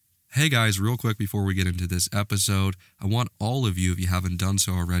Hey guys, real quick before we get into this episode, I want all of you, if you haven't done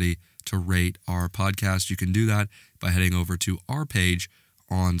so already, to rate our podcast. You can do that by heading over to our page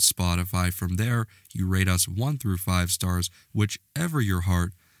on Spotify. From there, you rate us 1 through 5 stars, whichever your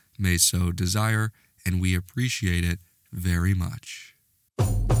heart may so desire, and we appreciate it very much.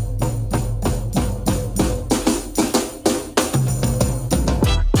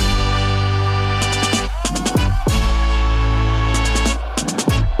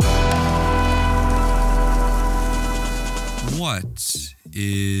 What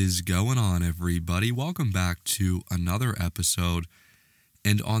is going on, everybody? Welcome back to another episode.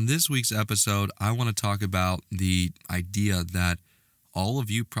 And on this week's episode, I want to talk about the idea that all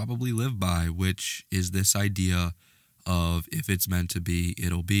of you probably live by, which is this idea of if it's meant to be,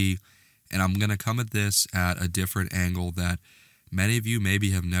 it'll be. And I'm going to come at this at a different angle that many of you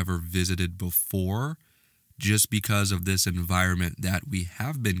maybe have never visited before, just because of this environment that we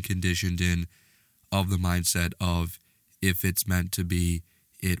have been conditioned in, of the mindset of if it's meant to be,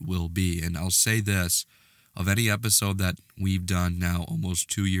 it will be. And I'll say this, of any episode that we've done now, almost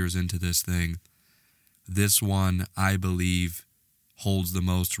 2 years into this thing, this one, I believe, holds the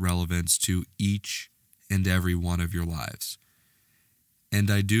most relevance to each and every one of your lives. And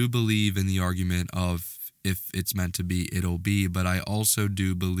I do believe in the argument of if it's meant to be, it'll be, but I also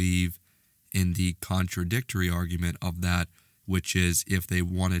do believe in the contradictory argument of that, which is if they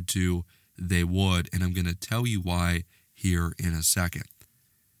wanted to, they would. And I'm going to tell you why here in a second.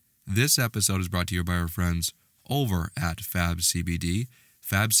 This episode is brought to you by our friends over at Fab CBD.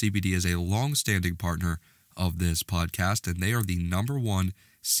 Fab CBD is a long-standing partner of this podcast, and they are the #1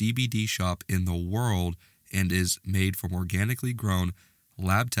 CBD shop in the world and is made from organically grown,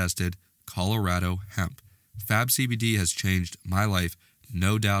 lab-tested Colorado hemp. Fab CBD has changed my life,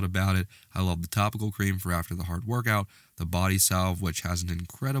 no doubt about it. I love the topical cream for after the hard workout, the body salve, which has an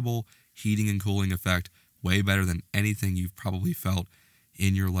incredible heating and cooling effect, way better than anything you've probably felt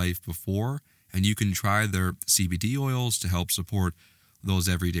in your life before. And you can try their CBD oils to help support those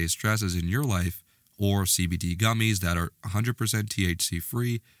everyday stresses in your life, or CBD gummies that are 100% THC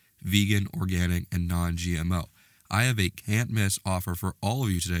free, vegan, organic, and non-GMO. I have a can't miss offer for all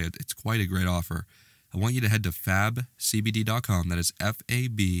of you today. It's quite a great offer. I want you to head to fabcbd.com, that is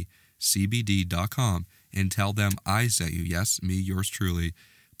FABCBD.com, and tell them I sent you, yes, me, yours truly,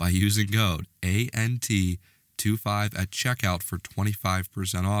 by using code ANT25 at checkout for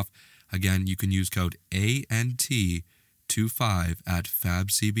 25% off. Again, you can use code ANT25 at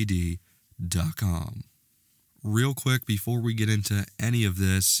fabcbd.com. Real quick, before we get into any of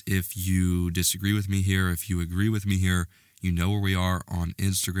this, if you disagree with me here, if you agree with me here, you know where we are on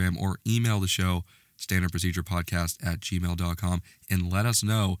Instagram, or email the show, standardprocedurepodcast@gmail.com, and let us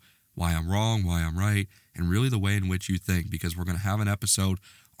know why I'm wrong, why I'm right, and really the way in which you think, because we're going to have an episode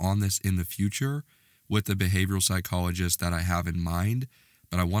on this in the future with the behavioral psychologist that I have in mind.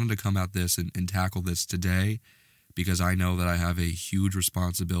 But I wanted to come at this and tackle this today because I know that I have a huge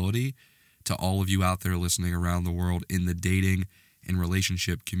responsibility to all of you out there listening around the world in the dating and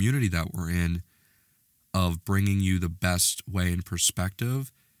relationship community that we're in, of bringing you the best way and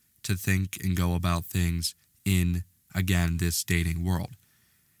perspective to think and go about things in, again, this dating world.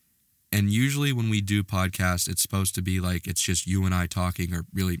 And usually when we do podcasts, it's supposed to be like it's just you and I talking, or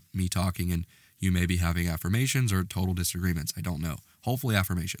really me talking, and you may be having affirmations or total disagreements. I don't know. Hopefully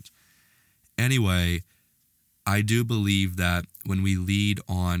affirmations. Anyway, I do believe that when we lead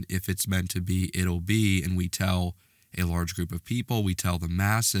on if it's meant to be, it'll be, and we tell a large group of people, we tell the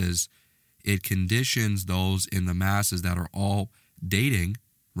masses, it conditions those in the masses that are all dating,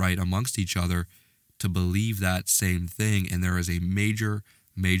 right, amongst each other, to believe that same thing. And there is a major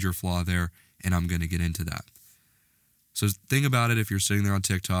flaw there, and I'm going to get into that. So think about it, if you're sitting there on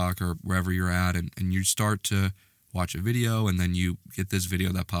TikTok or wherever you're at, and you start to watch a video, and then you get this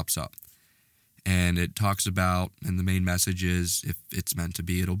video that pops up. And it talks about, and the main message is, if it's meant to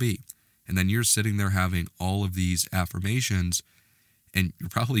be, it'll be. And then you're sitting there having all of these affirmations, and you're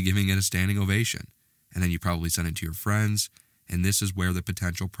probably giving it a standing ovation. And then you probably send it to your friends, and this is where the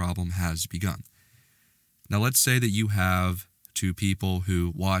potential problem has begun. Now let's say that you have 2 people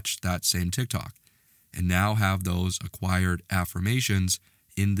who watch that same TikTok, and now have those acquired affirmations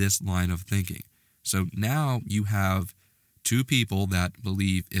in this line of thinking. So now you have 2 people that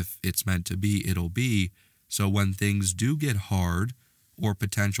believe if it's meant to be, it'll be. So when things do get hard or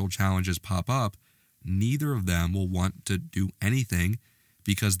potential challenges pop up, neither of them will want to do anything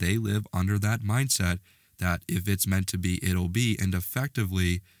because they live under that mindset that if it's meant to be, it'll be. And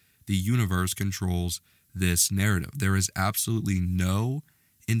effectively, the universe controls this narrative. There is absolutely no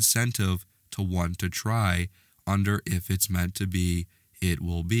incentive to want to try under if it's meant to be, it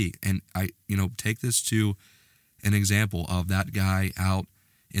will be. And take this to an example of that guy out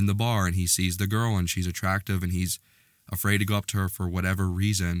in the bar, and he sees the girl and she's attractive and he's afraid to go up to her for whatever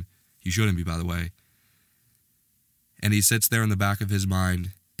reason. He shouldn't be, by the way. And he sits there in the back of his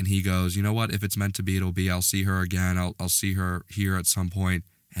mind and he goes, you know what? If it's meant to be, it'll be. I'll see her again. I'll see her here at some point.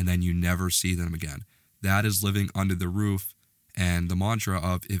 And then you never see them again. That is living under the roof and the mantra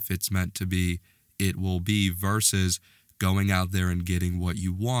of if it's meant to be, it will be, versus going out there and getting what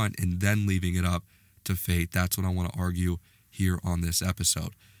you want and then leaving it up to fate. That's what I want to argue here on this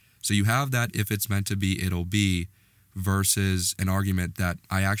episode. So you have that if it's meant to be, it'll be, versus an argument that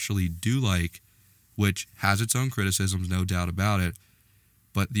I actually do like, which has its own criticisms, no doubt about it.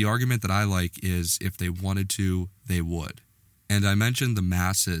 But the argument that I like is if they wanted to, they would. And I mentioned the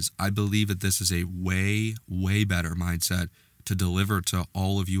masses. I believe that this is a way, way better mindset to deliver to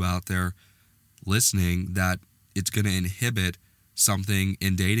all of you out there listening, that it's going to inhibit something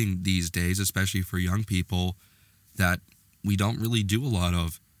in dating these days, especially for young people, that we don't really do a lot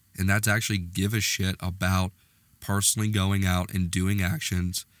of. And that's actually give a shit about personally going out and doing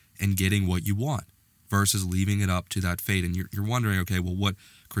actions and getting what you want versus leaving it up to that fate. And you're wondering, okay, well, what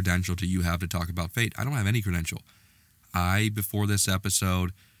credential do you have to talk about fate? I don't have any credential. I, before this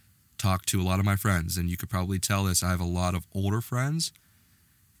episode, talked to a lot of my friends, and you could probably tell this. I have a lot of older friends,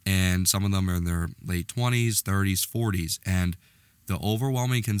 and some of them are in their late 20s, 30s, 40s. And the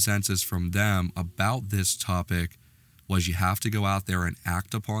overwhelming consensus from them about this topic was you have to go out there and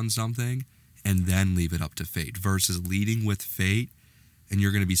act upon something and then leave it up to fate, versus leading with fate. And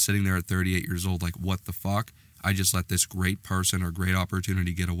you're going to be sitting there at 38 years old like, what the fuck? I just let this great person or great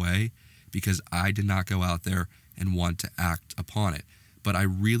opportunity get away because I did not go out there and want to act upon it. But I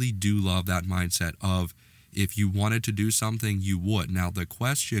really do love that mindset of if you wanted to do something, you would. Now, the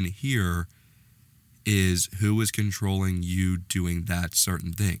question here is who is controlling you doing that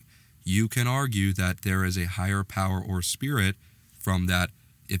certain thing? You can argue that there is a higher power or spirit from that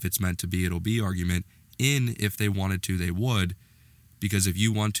if it's meant to be, it'll be argument in if they wanted to, they would. Because if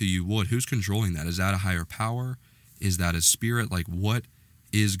you want to, you would. Who's controlling that? Is that a higher power? Is that a spirit? Like, what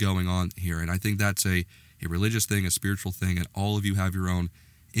is going on here? And I think that's a religious thing, a spiritual thing, and all of you have your own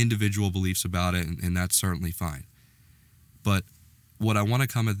individual beliefs about it, and that's certainly fine. But what I want to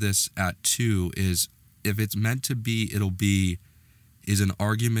come at this at too is if it's meant to be, it'll be, is an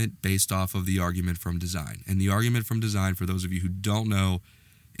argument based off of the argument from design. And the argument from design, for those of you who don't know,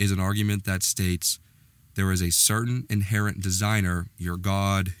 is an argument that states there is a certain inherent designer, your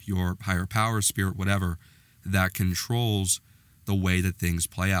God, your higher power, spirit, whatever, that controls the way that things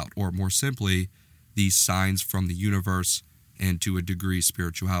play out. Or more simply, these signs from the universe and to a degree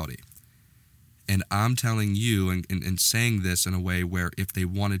spirituality. And I'm telling you and saying this in a way where if they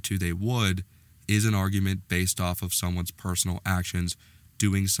wanted to, they would, is an argument based off of someone's personal actions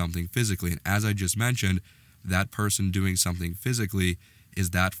doing something physically. And as I just mentioned, that person doing something physically,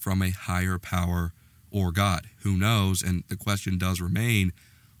 is that from a higher power or God? Who knows? And the question does remain,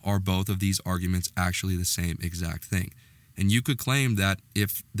 are both of these arguments actually the same exact thing? And you could claim that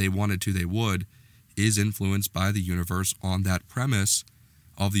if they wanted to, they would, is influenced by the universe on that premise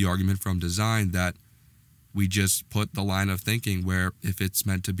of the argument from design that we just put the line of thinking where if it's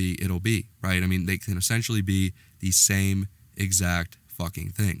meant to be, it'll be, right? I mean, they can essentially be the same exact fucking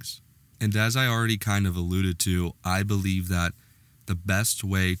things. And as I already kind of alluded to, I believe that the best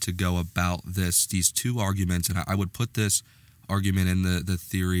way to go about these two arguments, and I would put this argument in the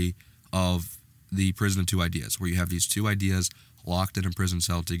theory of the prison of two ideas, where you have these two ideas locked in a prison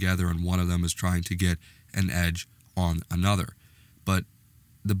cell together, and one of them is trying to get an edge on another. But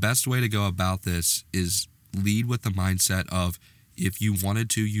the best way to go about this is lead with the mindset of if you wanted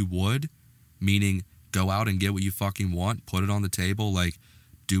to, you would, meaning go out and get what you fucking want, put it on the table, like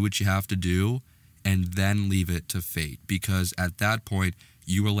do what you have to do, and then leave it to fate. Because at that point,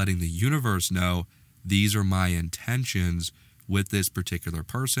 you are letting the universe know these are my intentions with this particular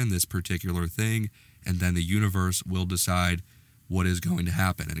person, this particular thing, and then the universe will decide what is going to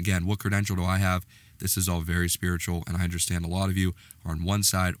happen. And again, what credential do I have? This is all very spiritual, and I understand a lot of you are on one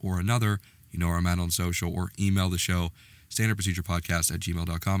side or another. You know where I'm at on social, or email the show,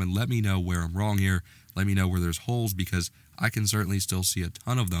 standardprocedurepodcast@gmail.com, and let me know where I'm wrong here. Let me know where there's holes, because I can certainly still see a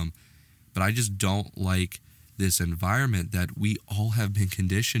ton of them. But I just don't like this environment that we all have been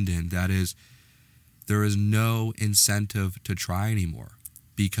conditioned in. That is, there is no incentive to try anymore,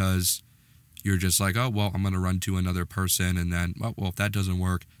 because you're just like, oh, well, I'm going to run to another person, and then, well, if that doesn't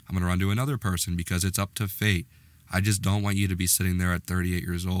work, I'm going to run to another person because it's up to fate. I just don't want you to be sitting there at 38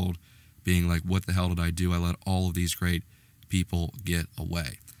 years old being like, what the hell did I do? I let all of these great people get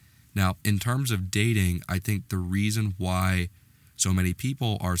away. Now, in terms of dating, I think the reason why so many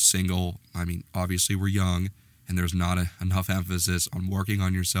people are single. I mean, obviously we're young and there's not enough emphasis on working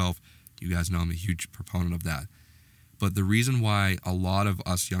on yourself. You guys know I'm a huge proponent of that. But the reason why a lot of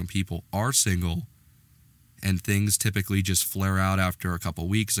us young people are single and things typically just flare out after a couple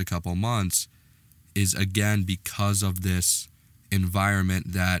weeks, a couple months, is again because of this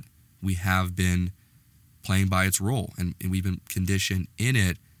environment that we have been playing by its role and we've been conditioned in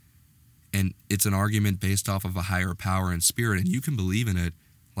it. And it's an argument based off of a higher power and spirit. And you can believe in it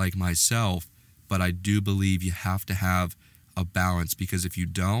like myself, but I do believe you have to have a balance, because if you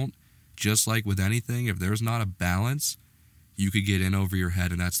don't, just like with anything, if there's not a balance, you could get in over your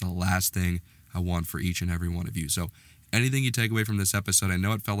head. And that's the last thing I want for each and every one of you. So anything you take away from this episode, I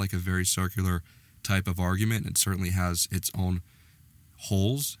know it felt like a very circular type of argument. It certainly has its own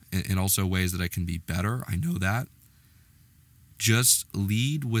holes and also ways that it can be better. I know that. Just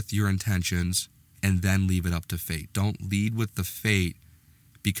lead with your intentions and then leave it up to fate. Don't lead with the fate,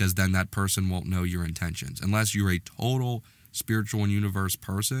 because then that person won't know your intentions unless you're a total spiritual and universe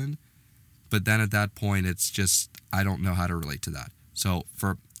person. But then at that point, it's just, I don't know how to relate to that. So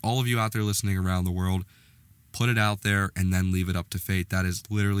for all of you out there listening around the world, put it out there and then leave it up to fate. That is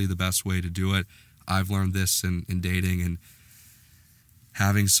literally the best way to do it. I've learned this in dating and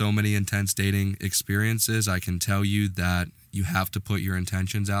having so many intense dating experiences. I can tell you that you have to put your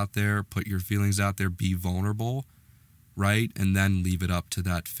intentions out there, put your feelings out there, be vulnerable, right? And then leave it up to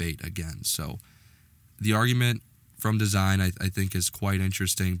that fate again. So the argument from design, I think, is quite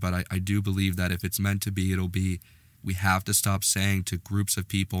interesting, but I do believe that if it's meant to be, it'll be. We have to stop saying to groups of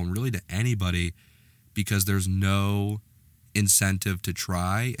people, and really to anybody, because there's no incentive to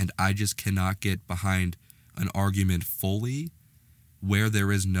try, and I just cannot get behind an argument fully where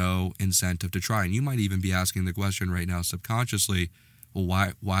there is no incentive to try. And you might even be asking the question right now subconsciously,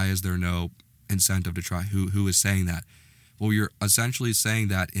 well, why is there no incentive to try? Who is saying that? Well, you're essentially saying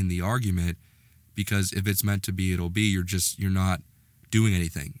that in the argument, because if it's meant to be, it'll be. You're not doing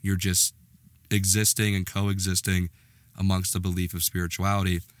anything. You're just existing and coexisting amongst the belief of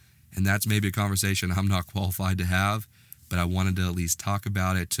spirituality. And that's maybe a conversation I'm not qualified to have, but I wanted to at least talk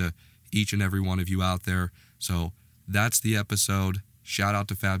about it to each and every one of you out there. So that's the episode. Shout out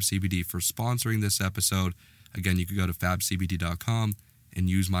to Fab CBD for sponsoring this episode. Again, you can go to fabcbd.com and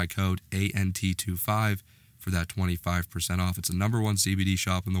use my code ANT25 for that 25% off. It's the number one CBD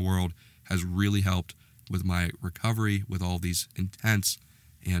shop in the world. Has really helped with my recovery with all these intense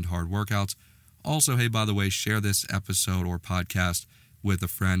and hard workouts. Also, hey, by the way, share this episode or podcast with a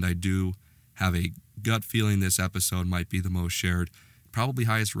friend. I do have a gut feeling this episode might be the most shared, probably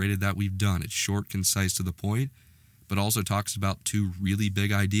highest rated that we've done. It's short, concise, to the point, but also talks about two really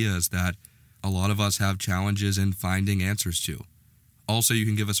big ideas that a lot of us have challenges in finding answers to. Also, you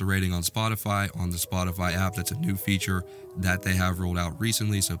can give us a rating on Spotify, on the Spotify app. That's a new feature that they have rolled out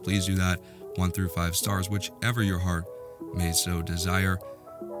recently, so please do that. 1 through 5 stars, whichever your heart may so desire.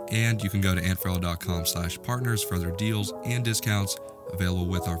 And you can go to antferrell.com/partners for other deals and discounts available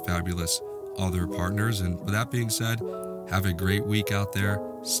with our fabulous other partners. And with that being said, have a great week out there.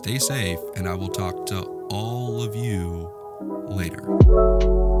 Stay safe, and I will talk to all of you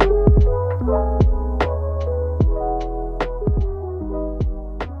later.